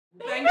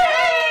Bang bang!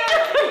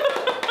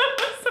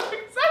 I'm so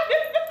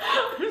excited!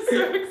 I'm so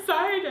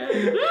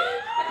excited!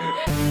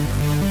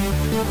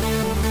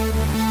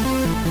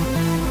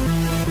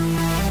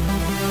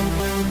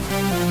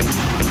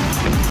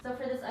 So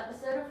for this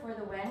episode of For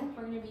the Win,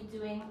 we're going to be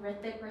doing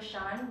Hrithik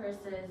Roshan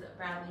versus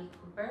Bradley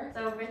Cooper.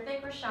 So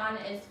Hrithik Roshan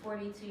is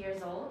 42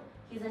 years old.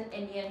 He's an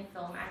Indian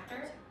film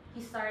actor.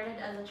 He started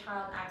as a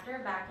child actor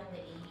back in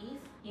the 80s.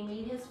 He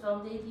made his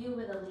film debut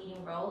with a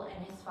leading role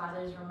in his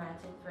father's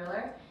romantic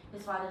thriller.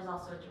 His father is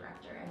also a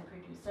director and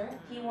producer.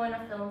 He won a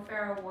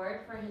Filmfare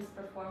Award for his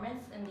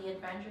performance in the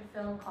adventure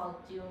film called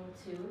Doom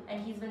 2,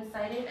 and he's been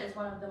cited as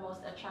one of the most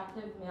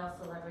attractive male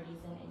celebrities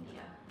in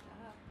India.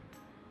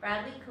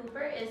 Bradley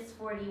Cooper is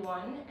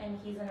 41, and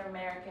he's an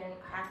American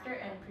actor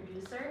and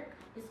producer.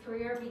 His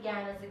career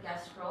began as a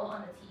guest role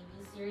on the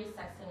TV series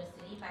Sex and the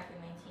City back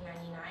in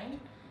 1999.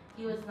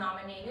 He was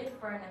nominated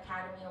for an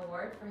Academy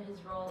Award for his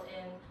role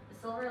in The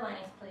Silver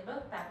Linings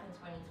Playbook back in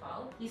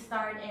 2012. He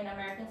starred in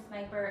American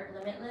Sniper,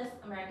 Limitless,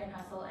 American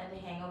Hustle, and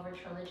The Hangover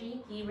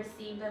trilogy. He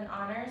received an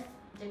honors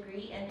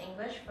degree in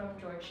English from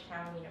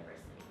Georgetown University.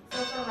 So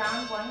for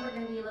round one, we're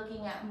going to be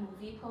looking at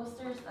movie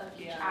posters of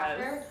each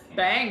actor.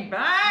 Bang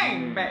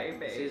bang,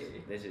 baby!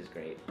 This is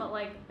great. But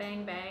like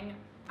bang bang,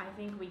 I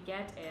think we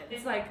get it.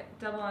 It's like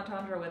double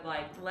entendre with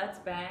like, let's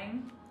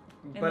bang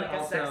in but like a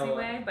also, sexy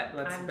way, but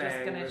let's I'm bang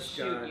just gonna this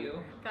shoot gun. you.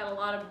 Got a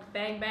lot of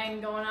bang bang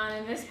going on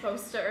in this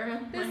poster.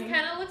 This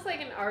kind of looks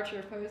like an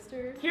Archer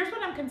poster. Here's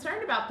what I'm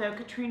concerned about though,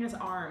 Katrina's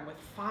arm with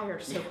fire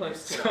so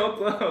close to it. So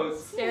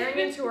close. Staring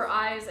into her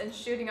eyes and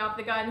shooting off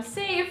the gun.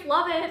 Safe,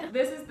 love it.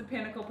 This is the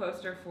pinnacle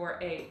poster for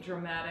a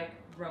dramatic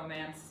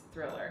romance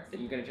thriller. Are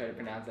you gonna try to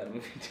pronounce that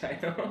movie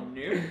title?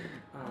 No.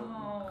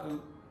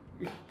 Oh.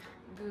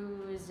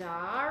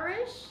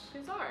 Guzarish?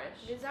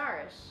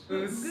 Guzarish.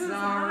 This This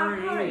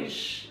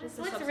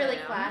looks upside really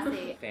down.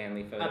 classy.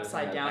 Family photos.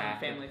 Upside in the down back.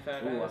 family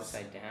photos. Ooh,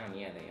 upside down.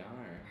 Yeah, they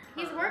are.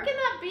 He's working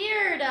that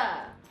beard.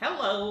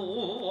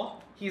 Hello.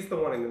 He's the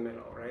one in the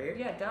middle, right?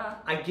 Yeah, duh.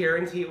 I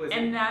guarantee it was.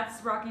 And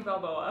that's Rocky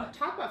Balboa.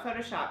 Talk about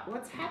Photoshop.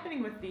 What's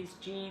happening with these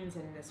jeans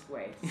and this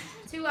waist?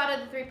 2 out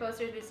of the 3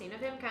 posters we've seen of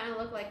him kind of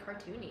look like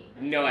cartoony.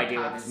 No idea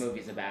what this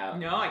movie's about.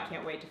 No, I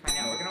can't wait to find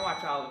out. We're gonna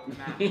watch all of them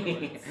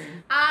afterwards.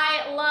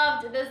 I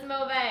loved this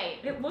movie.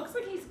 It looks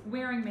like he's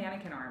wearing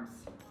mannequin arms.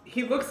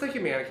 He looks like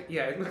a mannequin.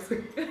 Yeah, it looks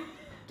like.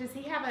 Does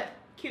he have a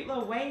cute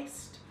little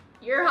waist?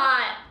 You're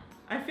hot.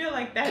 I feel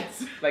like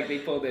that's Like they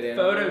pulled it in.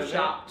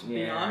 photoshopped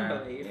Yeah,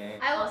 beyond belief. yeah.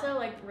 I Also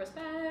like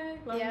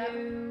respect, love Yeah.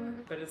 you.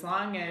 But as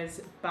long as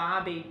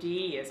Bobby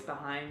D is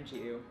behind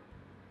you,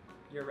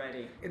 you're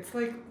ready. It's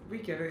like, we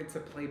get it. It's a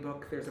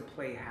playbook. There's a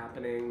play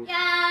happening. Yes.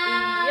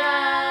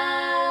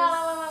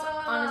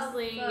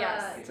 Honestly,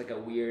 yes. It's like a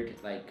weird,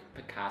 like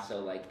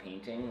Picasso-like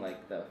painting.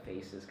 Like the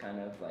face is kind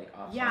of like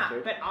off Yeah,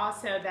 center. but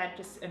also that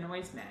just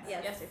annoys me.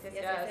 Yes, Yes, yes, yes,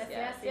 yes, yes, yes,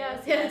 yes, yes,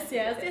 yes, yes,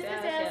 yes, yes, yes,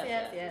 yes,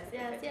 yes, yes,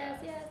 yes, yes,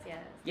 yes, yes.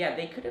 Yeah,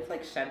 they could have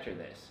like centered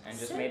this and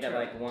just made it Center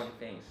like one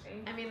thing.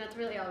 I mean, that's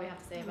really all we have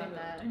to say about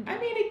that. I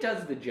mean, it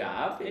does the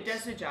job. It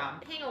does the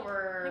job.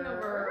 Hangover.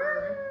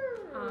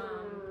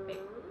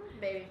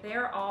 Baby.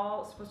 They're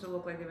all supposed to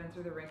look like they've been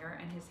through the ringer,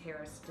 and his hair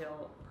is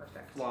still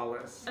perfect.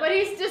 Flawless. But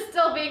he's just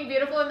still being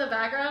beautiful in the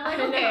background. Like, I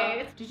know.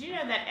 okay. Did you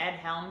know that Ed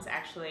Helms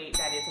actually,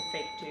 that is a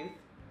fake tooth?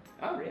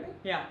 Oh, really?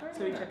 Yeah,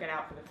 so he took it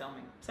out for the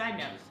filming. Side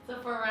note.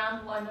 So for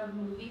round one of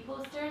movie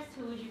posters,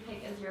 who would you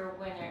pick as your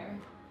winner?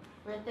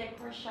 Hrithik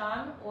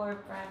Roshan or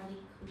Bradley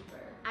Cooper?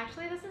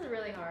 Actually, this is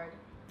really hard.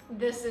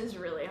 This is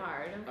really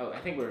hard. Oh, I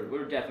think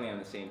we're definitely on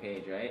the same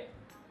page, right?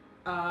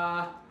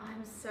 I'm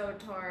so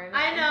torn.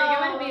 I I think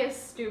I'm know. gonna be a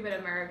stupid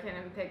American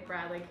and pick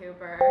Bradley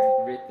Cooper.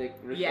 Hrithik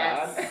Roshan.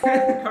 Yes,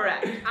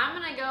 correct.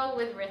 I'm gonna go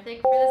with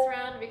Hrithik for this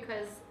round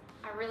because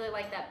I really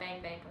like that Bang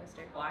Bang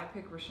poster. Well, I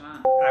pick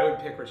Roshan. I would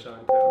pick Roshan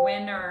too.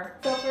 Winner.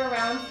 So for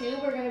round two,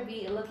 we're going to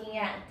be looking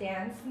at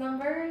dance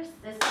numbers.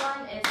 This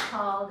one is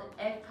called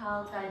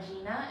Ekal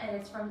Kajina, and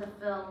it's from the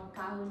film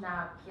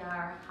Kahuna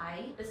Pyar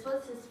Hai. This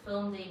was his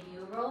film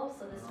debut role,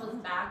 so this was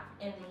back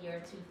in the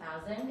year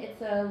 2000.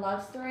 It's a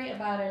love story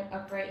about an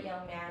upright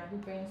young man who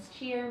brings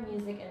cheer,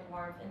 music, and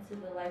warmth into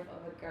the life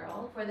of a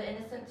girl. For the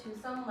innocent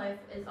twosome, life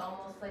is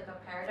almost like a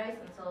paradise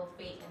until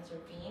fate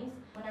intervenes.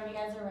 Whenever you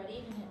guys are ready,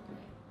 you can hit play.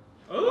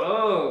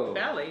 Oh,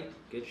 Belly.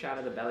 Good shot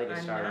of the belly to I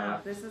start know.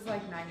 off. This is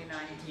like 99.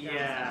 2000.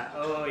 Yeah.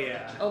 Oh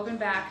yeah. Open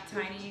back,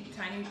 tiny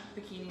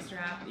bikini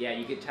strap. Yeah,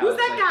 you could tell. Who's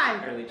it's that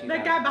like guy? Early 2000s.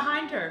 That guy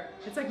behind her.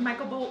 It's like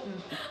Michael Bolton.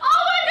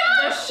 Oh my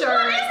The gosh! shirt.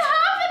 What is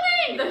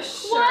happening? The What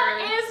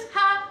shirt. is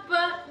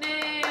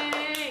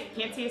happening?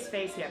 Can't see his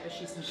face yet, but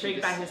she's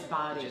intrigued by his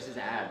body. Just his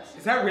abs.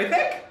 Is that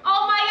Hrithik?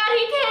 Oh my god,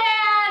 he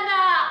can!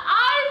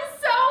 I'm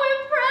so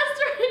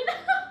impressed right now.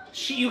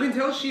 You can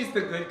tell she's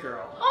the good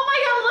girl. Oh my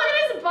god, look at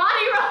his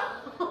body roll.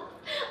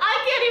 I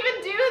can't even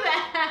do that.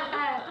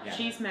 Yeah.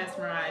 She's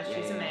mesmerized. Yeah,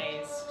 She's yeah.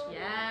 amazed.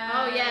 Yes.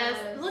 Oh yes.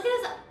 Look at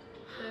his.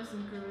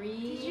 Those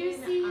green. Did you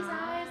see his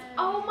eyes?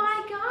 Oh my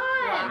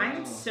god.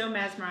 I'm so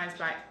mesmerized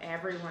by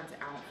everyone's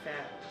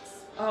outfits.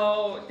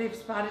 Oh, they've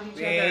spotted each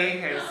They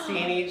other. have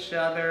seen each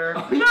other.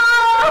 No! He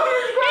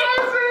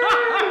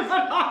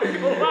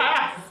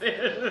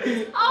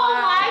Glasses. Oh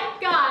my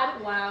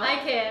god. Wow. I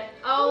can't.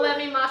 Oh, let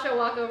me, Masha,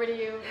 walk over to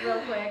you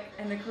real quick.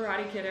 And the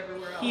Karate Kid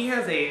everywhere else. He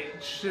has a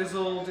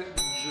chiseled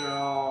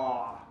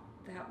jaw.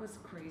 That was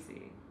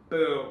crazy.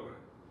 Boom.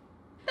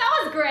 That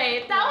was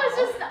great. That was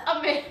just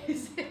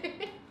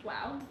amazing.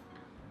 Wow.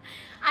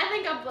 I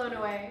think I'm blown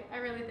away. I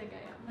really think I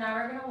am. Now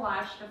we're gonna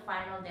watch the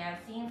final dance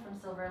scene from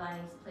Silver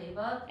Linings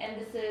Playbook, and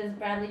this is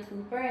Bradley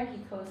Cooper, and he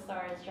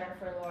co-stars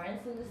Jennifer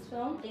Lawrence in this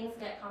film. Things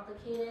get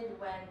complicated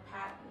when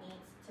Pat meets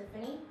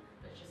Tiffany,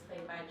 which is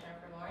played by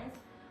Jennifer Lawrence,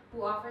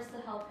 who offers to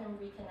help him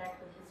reconnect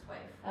with his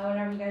wife.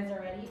 Whenever you guys are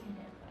ready, you can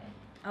hit play.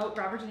 Oh,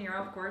 Robert De Niro,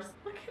 of course.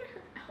 Look at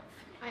her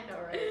outfit. I know,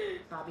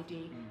 right? Bobby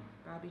D.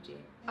 Bobby G.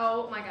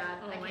 Oh my god.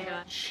 Oh I my can't.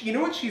 god. You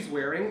know what she's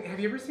wearing? Have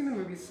you ever seen the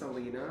movie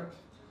Selena?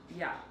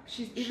 Yeah.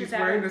 She's She's that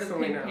wearing or the the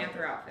Selena Pink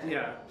Panther outfit.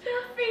 Yeah.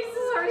 Their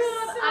faces are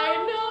so. I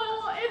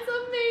know. It's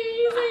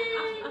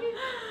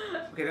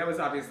amazing. Okay, that was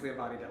obviously a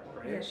body double,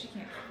 right? Yeah, she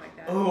can't look like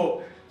that.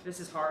 Oh, This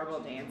is horrible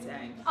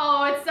dancing.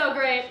 Oh, it's so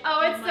great.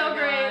 Oh, it's Oh so my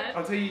great. God.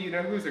 I'll tell you, you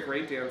know who's a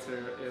great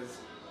dancer is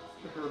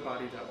her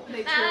body double.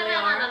 They truly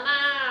are.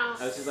 That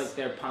was just like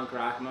their punk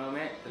rock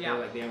moment. But Yeah.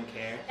 they're like, they don't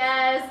care.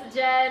 Yes,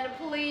 Jen,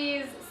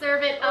 please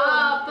serve it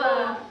up.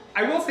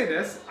 I will say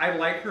this, I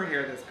like her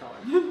hair this color.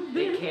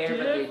 They care,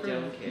 but they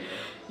don't care.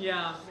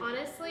 Yeah.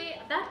 Honestly,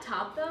 that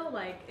top though,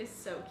 like, is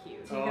so cute.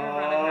 You're gonna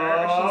run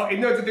at her or she's...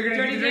 No, they're gonna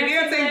Dirty do dirty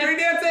dancing, dancing,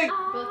 dirty dancing!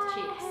 Both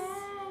cheeks.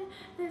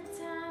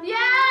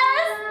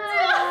 Yes!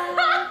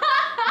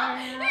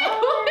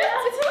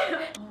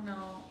 Oh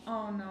no.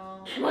 Oh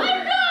no. Oh my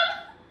god!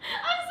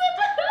 I'm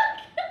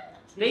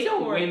such a They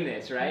don't win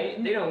this,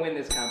 right? They don't win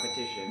this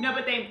competition. No,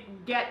 but they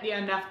get the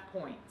enough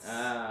points.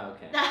 Ah,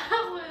 okay.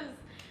 That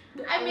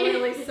was, I mean,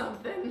 Really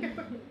something.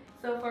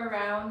 So for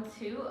round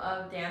 2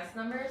 of dance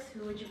numbers,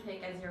 who would you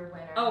pick as your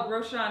winner? Oh,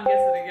 Roshan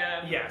gets it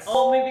again. Yes.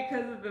 Only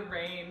because of the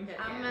rain.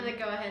 I'm gonna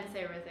go ahead and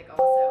say Hrithik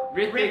also.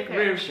 Hrithik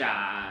Hrithik.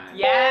 Roshan.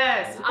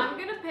 Yes. I'm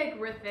gonna pick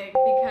Hrithik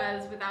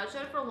because without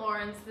Jennifer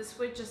Lawrence, this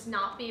would just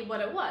not be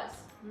what it was.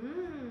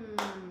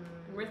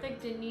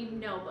 Hrithik didn't need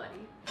nobody.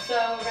 So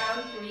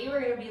round 3, we're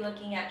going to be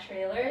looking at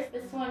trailers.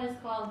 This one is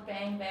called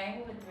Bang Bang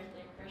with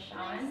Hrithik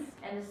Roshan,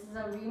 and this is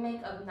a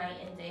remake of Night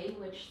and Day,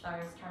 which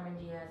stars Cameron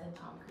Diaz and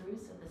Tom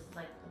Cruise. So this is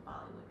like the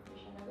Bollywood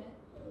version of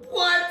it.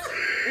 What?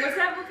 Was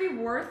that movie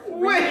worth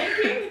Wait.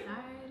 remaking?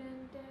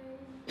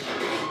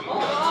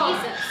 Oh,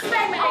 Jesus.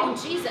 Oh,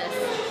 Jesus.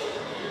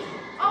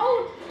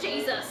 Oh,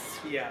 Jesus.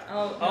 Yeah.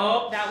 Oh, no,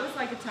 Oh. that was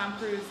like a Tom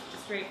Cruise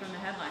straight from the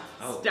headlines.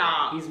 Oh,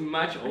 Stop. He's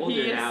much older He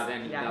is- now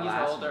than yeah, the he's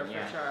last older one.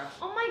 Yeah. for sure.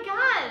 Oh my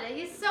god,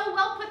 he's so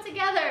well put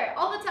together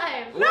all the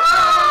time.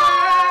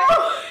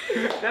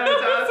 That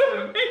was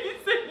awesome.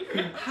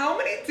 Amazing. How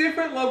many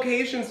different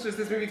locations does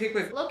this movie take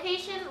place?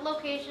 Location,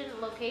 location,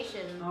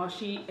 location. Oh,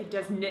 she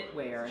does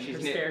knitwear in She's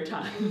her knit- spare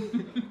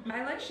time.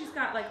 I like she's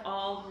got like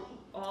all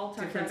tucked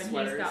Different up, and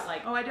sweaters. he's got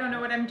like, oh, I don't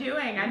know what I'm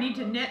doing. I need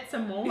to knit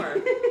some more.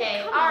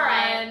 Okay, Come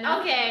alright,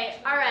 on. okay,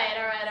 alright.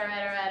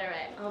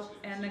 Oh,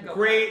 and the go.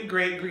 Great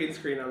green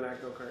screen on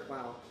that go-kart.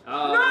 Wow.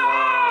 Oh,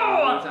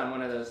 No! It's on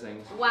one of those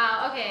things.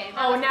 Wow, okay.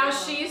 that Oh, was now cool.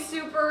 she's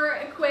super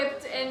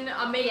equipped and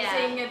amazing.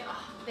 Yeah. And,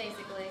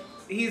 Basically.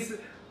 He's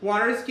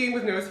water skiing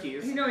with no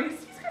skis. You know,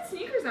 he's got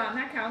sneakers on.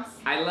 That counts.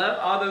 I love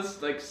all those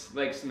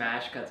like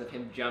smash cuts of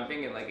him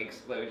jumping and like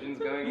explosions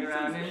going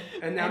around him.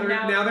 And now And they're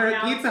at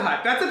now- Pizza Hut.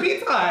 That's a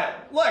Pizza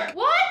Hut. Look.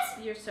 What?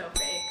 you're so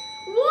fake.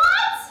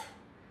 What?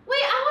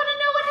 Wait, I want to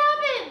know what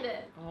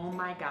happened. Oh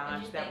my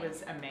gosh, that think?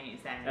 was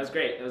amazing. That was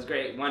great. That was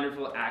great.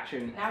 Wonderful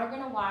action. Now we're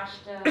going to watch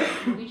the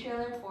movie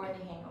trailer for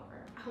The Hangover.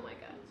 Oh my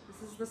god.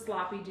 This is the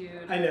sloppy dude.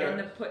 I know. And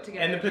the put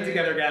together. And the put dude.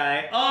 together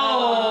guy.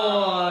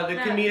 Oh, the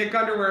that- comedic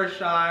underwear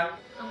shot.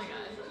 Oh my god.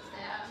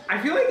 Yeah.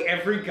 I feel like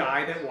every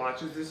guy that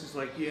watches this is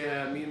like,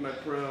 yeah, me and my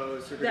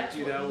bros are gonna That's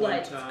do that what one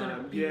it's time.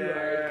 gonna be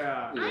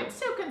Yeah. Yeah. I'm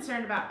so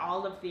concerned about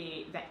all of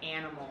the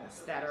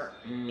animals that are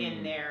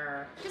in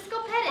there. Just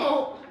go pet it.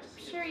 Oh. I'm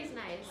sure he's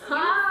nice.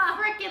 Ah.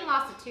 You freaking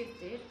lost a tooth,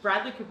 dude.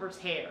 Bradley Cooper's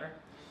hair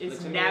is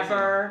Looks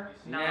never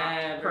not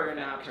Never perfect.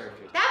 not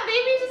perfect. That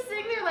baby's just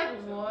sitting there like,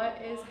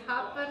 what is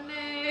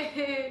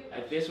happening?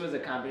 If this was a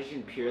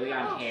competition purely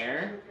on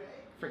hair,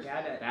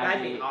 Forget it.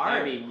 that'd be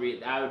hard.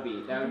 That'd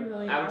be That would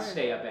really I would hard.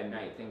 stay up at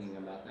night thinking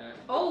about that.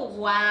 Oh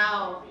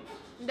wow.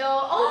 No.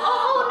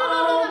 Oh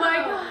no. Oh my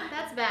no. God.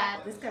 That's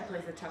bad. This guy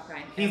plays a tough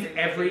guy.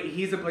 in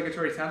He's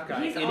obligatory tough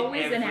guy. He's in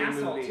always an every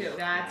asshole movie. too.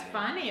 That's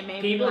funny. It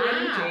made People me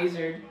getting laugh.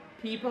 tasered.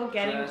 People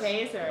getting Just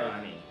tasered.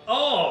 Funny.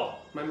 Oh,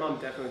 my mom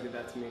definitely did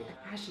that to me.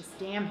 Gosh, his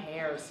damn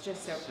hair is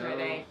just so So-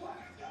 pretty.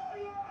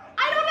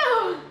 I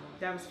don't know.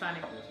 That was funny.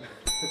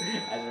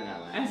 As we're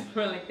not laughing. That's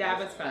really, that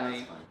was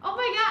funny. Oh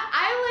my god,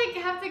 I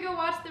like have to go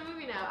watch the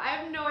movie now. I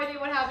have no idea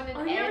what happened in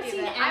Oh, you any haven't of seen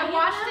it. any I of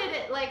watched them?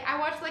 it like I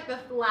watched like the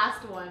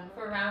last one.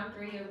 For round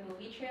 3 of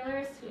movie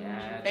trailers, who would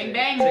Yeah, you Bang, it's a-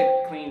 bang.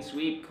 It's a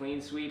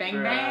clean sweep Bang,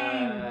 for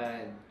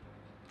bang.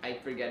 I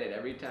forget it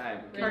every time.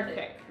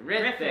 Hrithik.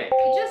 Hrithik.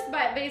 Just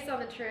based on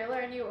the trailer,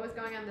 I knew what was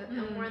going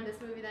on more in this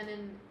movie than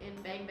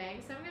in Bang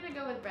Bang, so I'm gonna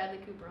go with Bradley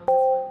Cooper on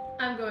this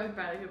one. I'm going with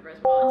Bradley Cooper as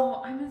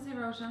well. Oh, I'm gonna say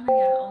Roshan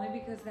again, only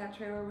because that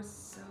trailer was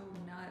so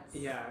nuts.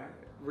 Yeah,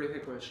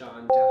 Hrithik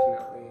Roshan,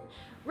 definitely.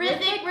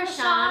 Hrithik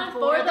Roshan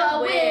for the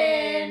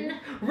win!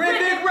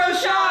 Hrithik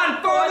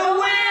Roshan for the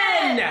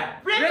win!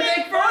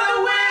 Hrithik for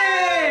the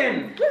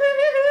win!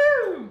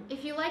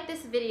 If you like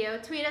this video,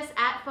 tweet us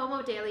at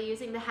FOMO Daily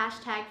using the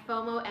hashtag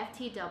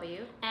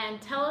FOMOFTW.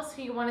 And tell us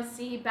who you want to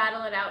see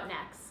battle it out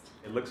next.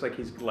 It looks like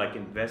he's like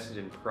invested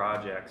in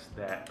projects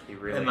that he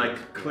really And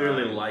like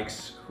clearly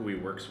likes who he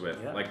works with,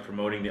 Yeah. like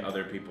promoting the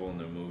other people in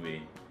the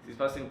movie. He's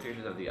posting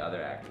pictures of the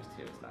other actors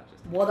too. It's not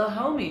just. What a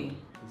homie.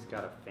 He's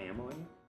got a family.